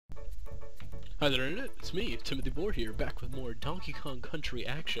Hi there, Internet. It's me, Timothy Bohr here, back with more Donkey Kong Country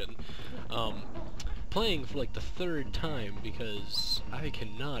action. Playing for like the third time because I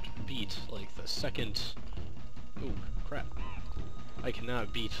cannot beat like the second... Ooh, crap. I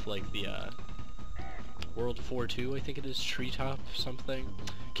cannot beat like the World 4-2, I think it is, Treetop something.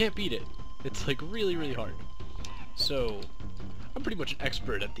 Can't beat it. It's like really hard. So, I'm pretty much an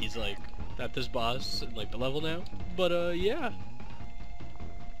expert at these at this boss and like the level now. But yeah.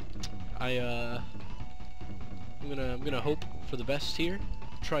 I'm gonna hope for the best here.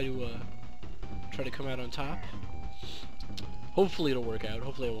 Try to come out on top. Hopefully it'll work out.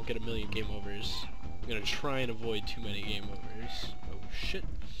 Hopefully I won't get a million game overs. I'm gonna try and avoid too many game overs. Oh shit.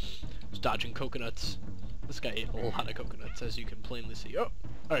 I was dodging coconuts. This guy ate a lot of coconuts, as you can plainly see. Oh!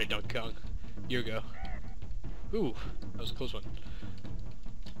 Alright, Donkey Kong. Here we go. Ooh, that was a close one.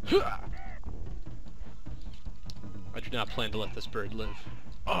 I do not plan to let this bird live.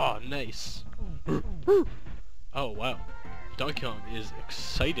 Oh, nice. Oh, wow. Donkey Kong is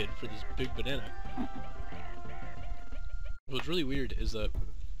excited for this big banana. What's really weird is that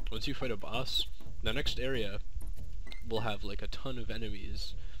once you fight a boss, the next area will have like a ton of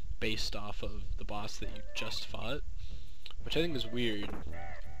enemies based off of the boss that you just fought, which I think is weird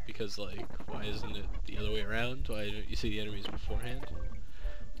because like, why isn't it the other way around? Why don't you see the enemies beforehand?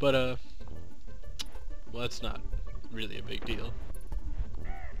 But well, that's not really a big deal.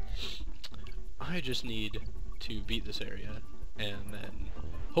 I just need to beat this area, and then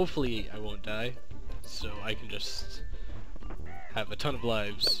hopefully I won't die, so I can just have a ton of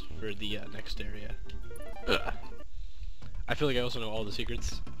lives for the next area. Ugh. I feel like I also know all the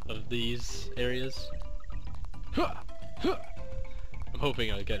secrets of these areas. I'm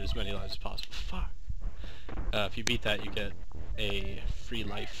hoping I'll get as many lives as possible. Fuck. If you beat that, you get a free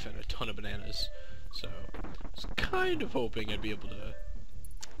life and a ton of bananas. So, I was kind of hoping I'd be able to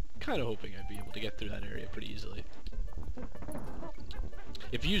get through that area pretty easily.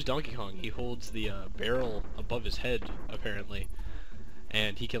 If you use Donkey Kong, he holds the barrel above his head, apparently,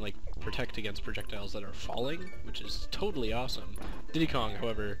 and he can like protect against projectiles that are falling, which is totally awesome. Diddy Kong,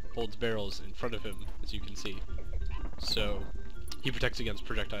 however, holds barrels in front of him, as you can see, so he protects against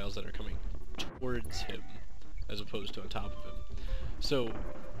projectiles that are coming towards him, as opposed to on top of him. So,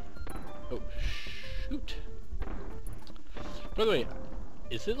 oh shoot. By the way,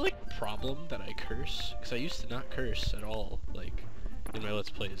 is it like a problem that I curse? Because I used to not curse at all, like, in my Let's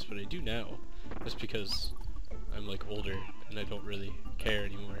Plays, but I do now, just because I'm like older and I don't really care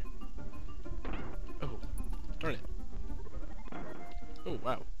anymore. Oh, darn it. Oh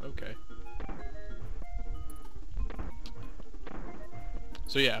wow, okay.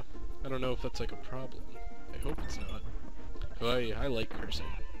 So yeah, I don't know if that's like a problem. I hope it's not. I like cursing.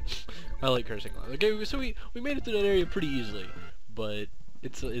 I like cursing a lot. Okay, so we made it through that area pretty easily, but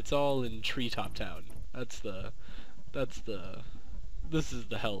it's all in Treetop Town. This is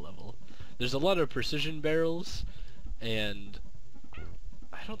the hell level. There's a lot of precision barrels, and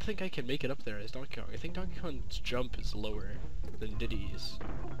I don't think I can make it up there as Donkey Kong. I think Donkey Kong's jump is lower than Diddy's,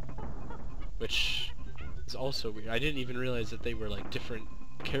 which is also weird. I didn't even realize that they were like different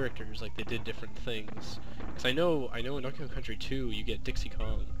characters, like they did different things. Because I know in Donkey Kong Country 2 you get Dixie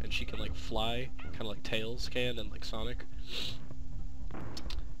Kong, and she can like fly, kind of like Tails can and like Sonic.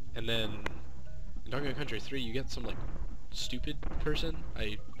 And then in Donkey Kong Country 3 you get some like stupid person.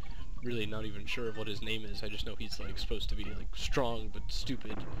 I really not even sure of what his name is. I just know he's like supposed to be like strong but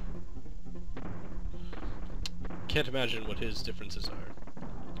stupid. Can't imagine what his differences are.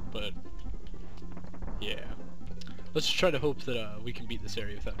 But yeah. Let's try to hope that we can beat this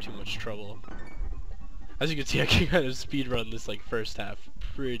area without too much trouble. As you can see, I can kind of speedrun this like first half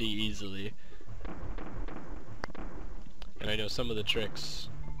pretty easily. And I know some of the tricks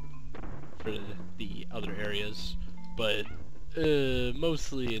for the other areas, but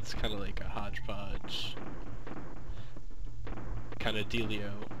mostly it's kind of like a hodgepodge kind of dealio,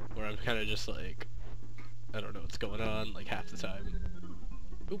 where I'm kind of just like, I don't know what's going on like half the time.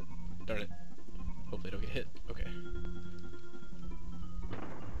 Oop, darn it. Hopefully I don't get hit. Okay.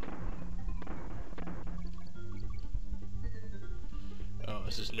 Oh,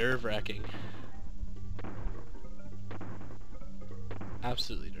 this is nerve-wracking.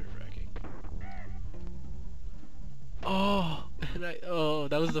 Absolutely nerve-wracking. Oh, and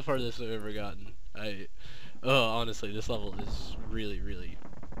that was the farthest I've ever gotten. Honestly, this level is really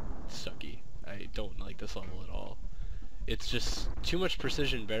sucky. I don't like this level at all. It's just too much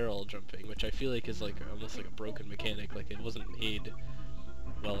precision barrel jumping, which I feel like is like almost like a broken mechanic, like it wasn't made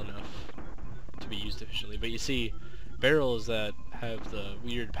well enough to be used efficiently. But you see, barrels that have the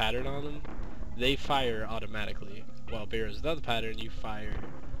weird pattern on them, they fire automatically, while barrels without the pattern, you fire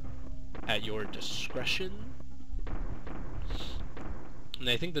at your discretion. And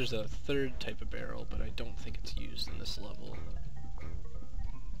I think there's a third type of barrel, but I don't think it's used in this level.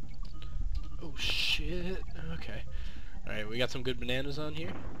 Oh shit. Okay. Alright, we got some good bananas on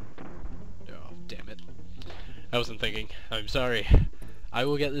here. Oh, damn it. I wasn't thinking. I'm sorry. I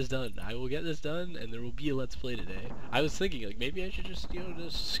will get this done. I will get this done, and there will be a Let's Play today. I was thinking, like, maybe I should just, you know,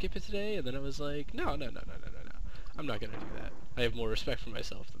 just skip it today, and then I was like, no. I'm not gonna do that. I have more respect for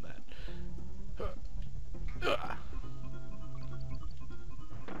myself than that.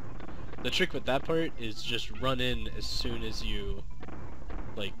 The trick with that part is just run in as soon as you,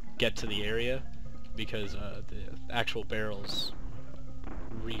 like, get to the area, because the actual barrels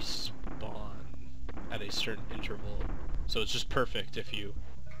respawn at a certain interval. So it's just perfect if you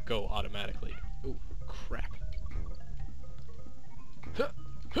go automatically. Ooh, crap.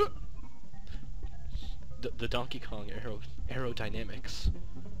 The Donkey Kong aerodynamics.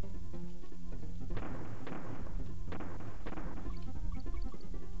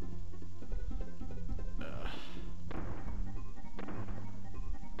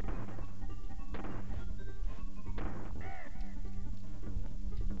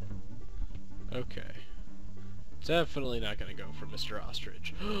 Okay. Definitely not gonna go for Mr.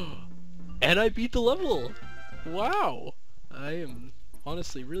 Ostrich. And I beat the level! Wow! I am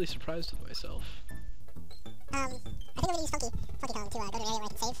honestly really surprised with myself. I think I'm gonna use Funky Kong to go to an area where I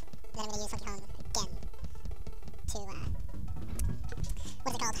can save. Then I'm gonna use Funky Kong again to, what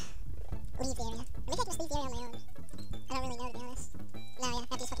is it called? Leave the area. Maybe I can just leave the area on my own. I don't really know, to be honest. No, yeah, I have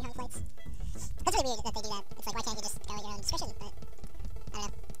to use Funky Kong flights. That's really weird that they do that. It's like, why can't you just go at your own discretion? But, I don't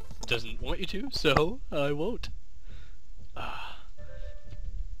know. It doesn't want you to, so I won't.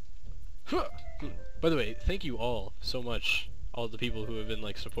 By the way, thank you all so much, all the people who have been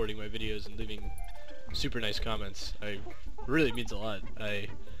like supporting my videos and leaving super nice comments. Really means a lot. I'm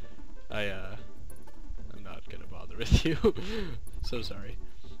not gonna bother with you. So sorry.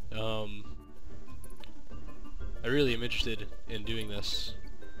 I really am interested in doing this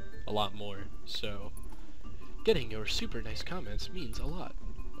a lot more, so getting your super nice comments means a lot.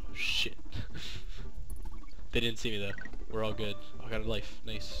 Oh shit. They didn't see me though. We're all good. I got a life.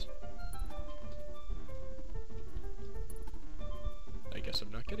 Nice. I guess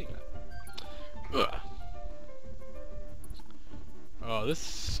I'm not getting that. Ugh. Oh, this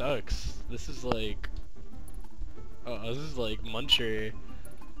sucks. This is like... Oh, this is like Muncher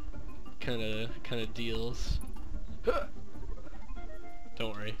kinda deals.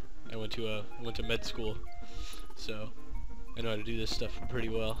 Don't worry. I went to med school, so I know how to do this stuff pretty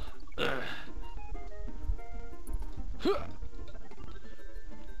well.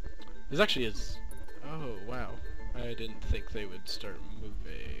 This actually is... Oh, wow. I didn't think they would start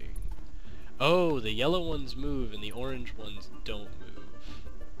moving. Oh, the yellow ones move and the orange ones don't move.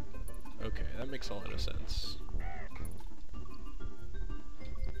 Okay, that makes a lot of sense.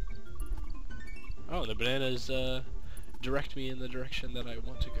 Oh, the bananas direct me in the direction that I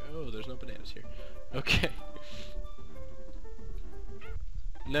want to go. Oh, there's no bananas here. Okay.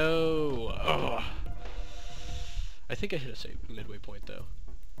 No! Oh. I think I hit a midway point though.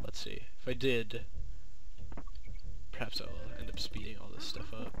 Let's see. If I did, perhaps I'll end up speeding all this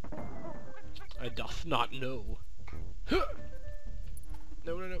stuff up. I doth not know.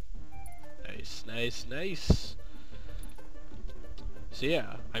 No. Nice. So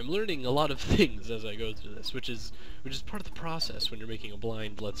yeah, I'm learning a lot of things as I go through this, which is part of the process when you're making a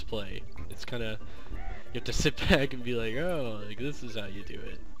blind Let's Play. It's kinda, you have to sit back and be like, oh, like this is how you do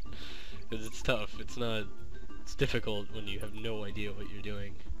it. Because it's tough, it's difficult when you have no idea what you're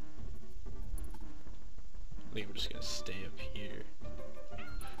doing. I think we're just gonna stay up here.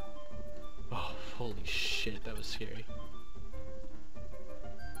 Oh, holy shit, that was scary.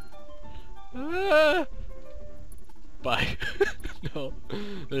 Ah! Bye. No,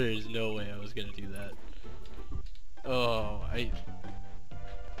 there is no way I was gonna do that. Oh, I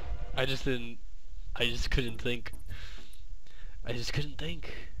just couldn't think.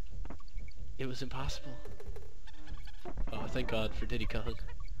 It was impossible. Oh, thank God for Diddy Kong.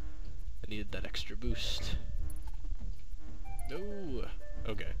 I needed that extra boost. No.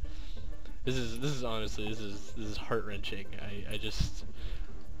 Okay. This is honestly, this is heart-wrenching. I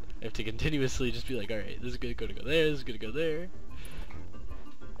have to continuously just be like, alright, this is gonna go there, this is gonna go there.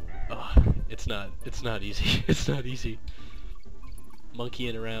 Oh, it's not easy. It's not easy.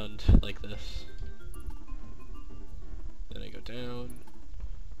 Monkeying around like this. Then I go down.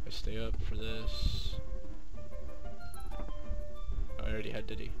 I stay up for this. Oh, I already had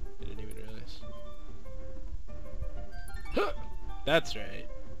Diddy. I didn't even realize. Huh! That's right.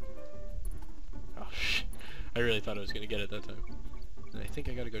 Oh shit. I really thought I was gonna get it that time. And I think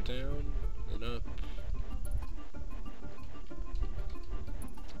I gotta go down and up.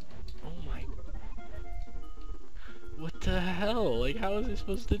 Oh my... What the hell? Like, how is I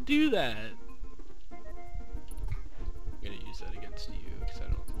supposed to do that? I'm gonna use that against you, because I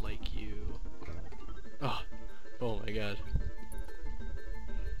don't like you. Oh, oh my god.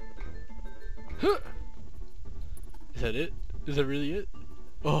 Huh! Is that it? Is that really it?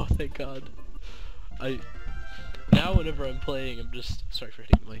 Oh, thank god. Now whenever I'm playing, I'm just... Sorry for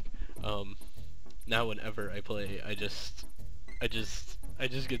hitting the mic. Now whenever I play, I just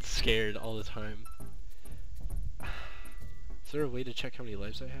get scared all the time. Is there a way to check how many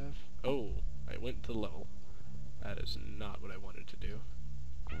lives I have? Oh, I went to the level. That is not what I wanted to do.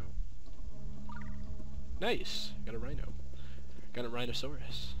 Nice! Got a rhino. Got a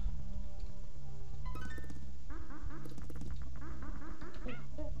rhinoceros.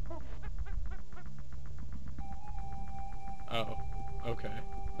 Oh, okay.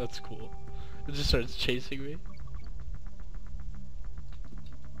 That's cool. It just starts chasing me.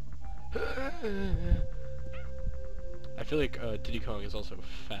 I feel like Diddy Kong is also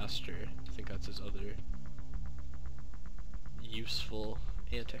faster. I think that's his other useful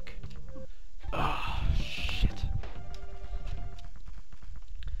antic. Ah, shit.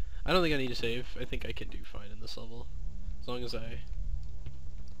 I don't think I need to save. I think I can do fine in this level. As long as I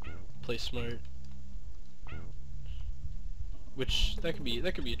play smart. Which, that could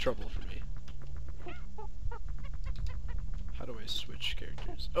be trouble for me. How do I switch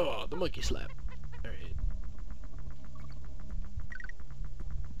characters? Oh, the monkey slap. Alright.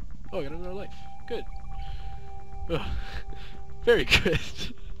 Oh, I got another life. Good. Oh, very good.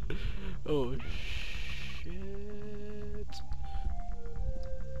 Oh, shit.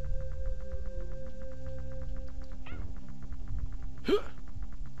 Huh.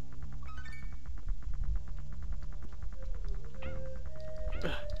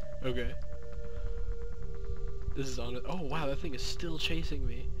 Okay. This is on it. Oh wow, that thing is still chasing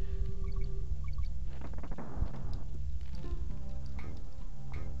me.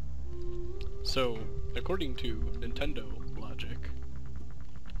 So, according to Nintendo logic,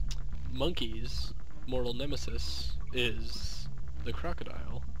 Monkey's mortal nemesis is the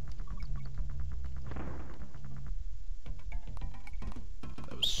crocodile.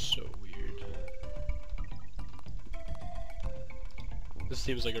 That was so weird. This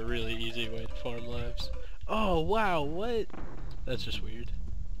seems like a really easy way to farm lives. Oh wow, what? That's just weird.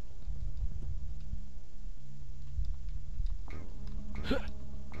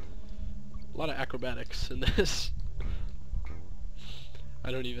 A lot of acrobatics in this.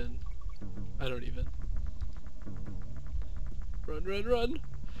 I don't even. Run, run, run!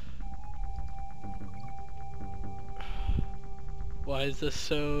 Why is this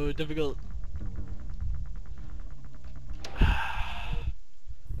so difficult?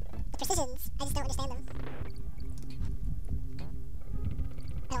 Precisions, I just don't understand them.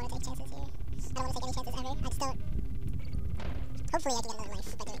 I don't want to take chances here. I don't want to take any chances ever. I just don't... Hopefully I can get another life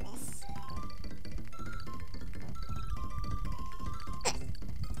by doing this.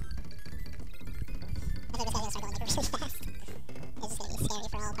 I think this guy's gonna start going like really fast. This is gonna be scary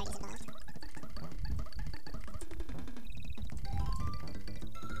for all parties involved.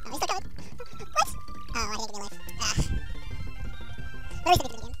 Oh, he's still going! What? Oh, I didn't give me a life. Ah. Well, at least I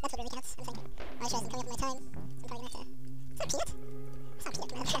did it again. That's what really counts. I'm thinking. I was sure I was coming up with my time. I'm probably gonna have to... Is that a peanut? It's not a peanut, come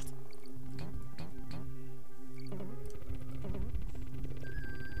out of that.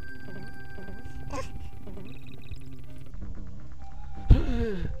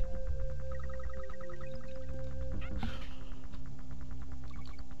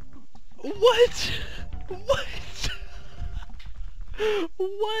 What? What?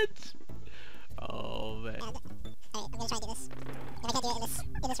 What? Oh man. Alright, I'm gonna try and do this. If I can't do it in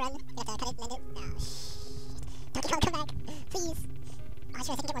this run, you have to cut it and end it. Oh shit. Donkey Kong, come back! Please! Oh, I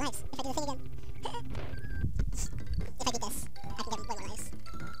sure I can get more lives if I do the thing again. If I beat this, I can get way more lives.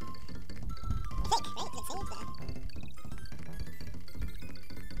 I think, right? Did it save the...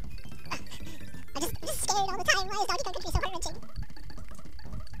 I'm just scared all the time. Why is Donkey Kong Country so heart-wrenching?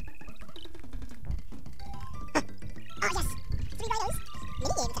 Oh yes! 3 rhinos!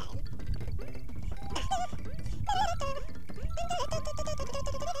 Mini-game time!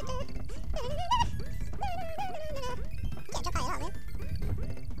 Can't jump high at all, man.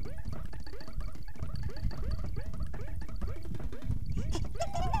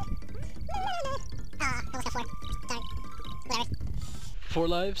 Ah, I almost got 4. Darn. Whatever. 4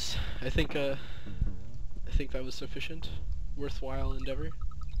 lives. I think that was sufficient. Worthwhile endeavor.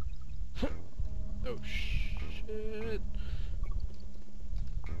 Oh shit.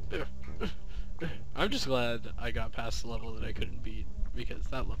 I'm just glad I got past the level that I couldn't beat, because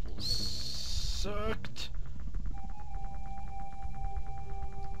that level sucked.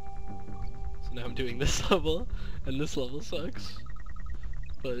 So now I'm doing this level, and this level sucks.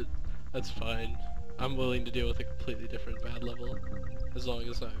 But that's fine. I'm willing to deal with a completely different bad level, as long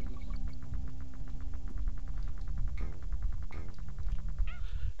as I'm...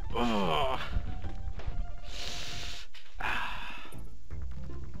 Oh!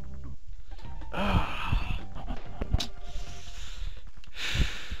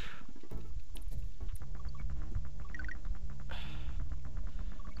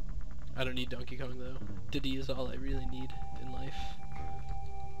 I don't need Donkey Kong though. Diddy is all I really need in life.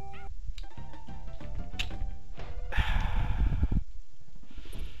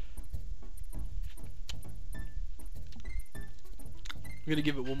 I'm gonna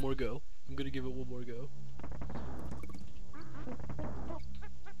give it one more go. I'm gonna give it one more go.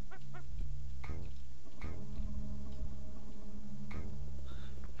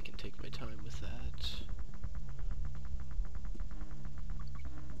 I can take my time with that.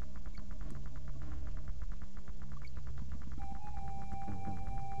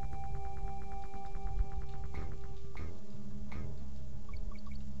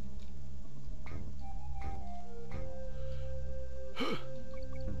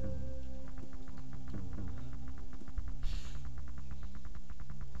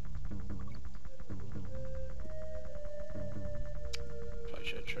 Probably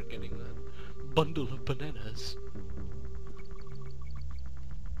should have tried getting that bundle of bananas.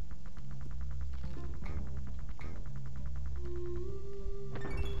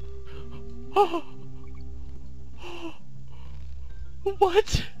 Oh!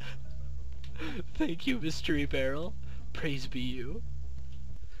 What? Thank you, Mystery Barrel. Praise be you.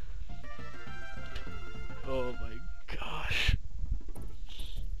 Oh my gosh.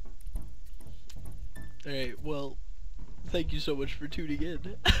 Alright, well, thank you so much for tuning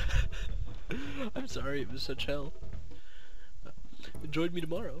in. I'm sorry it was such hell. Join me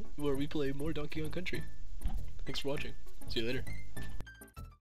tomorrow, where we play more Donkey Kong Country. Thanks for watching. See you later.